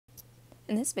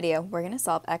In this video, we're going to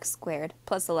solve x squared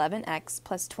plus 11x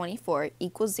plus 24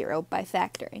 equals 0 by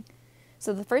factoring.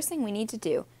 So the first thing we need to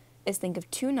do is think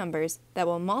of two numbers that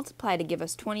will multiply to give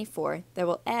us 24 that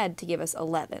will add to give us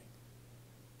 11.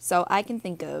 So I can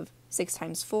think of 6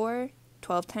 times 4,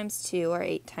 12 times 2, or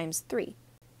 8 times 3.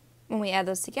 When we add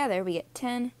those together, we get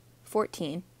 10,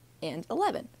 14, and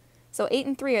 11. So 8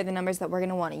 and 3 are the numbers that we're going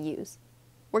to want to use.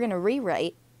 We're going to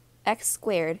rewrite x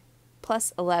squared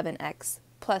plus 11x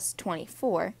plus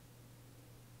 24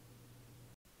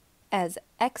 as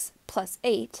x plus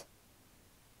 8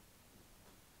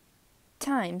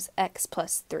 times x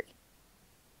plus 3.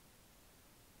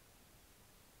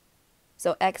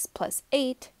 So x plus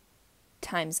 8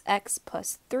 times x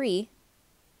plus 3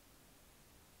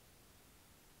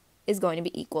 is going to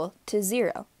be equal to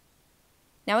 0.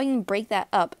 Now we can break that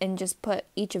up and just put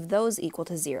each of those equal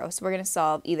to 0. So we're going to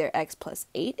solve either x plus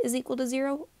 8 is equal to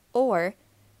 0 or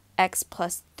x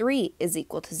plus 3 is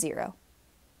equal to 0.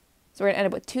 So we're going to end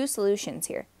up with two solutions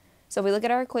here. So if we look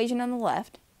at our equation on the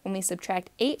left, when we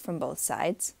subtract 8 from both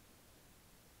sides,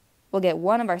 we'll get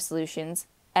one of our solutions,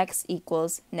 x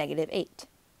equals negative 8.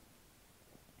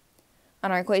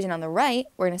 On our equation on the right,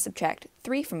 we're going to subtract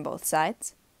 3 from both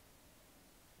sides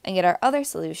and get our other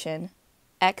solution,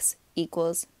 x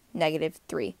equals negative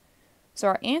 3. So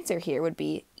our answer here would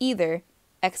be either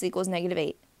x equals negative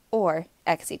 8 or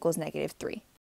x equals negative 3.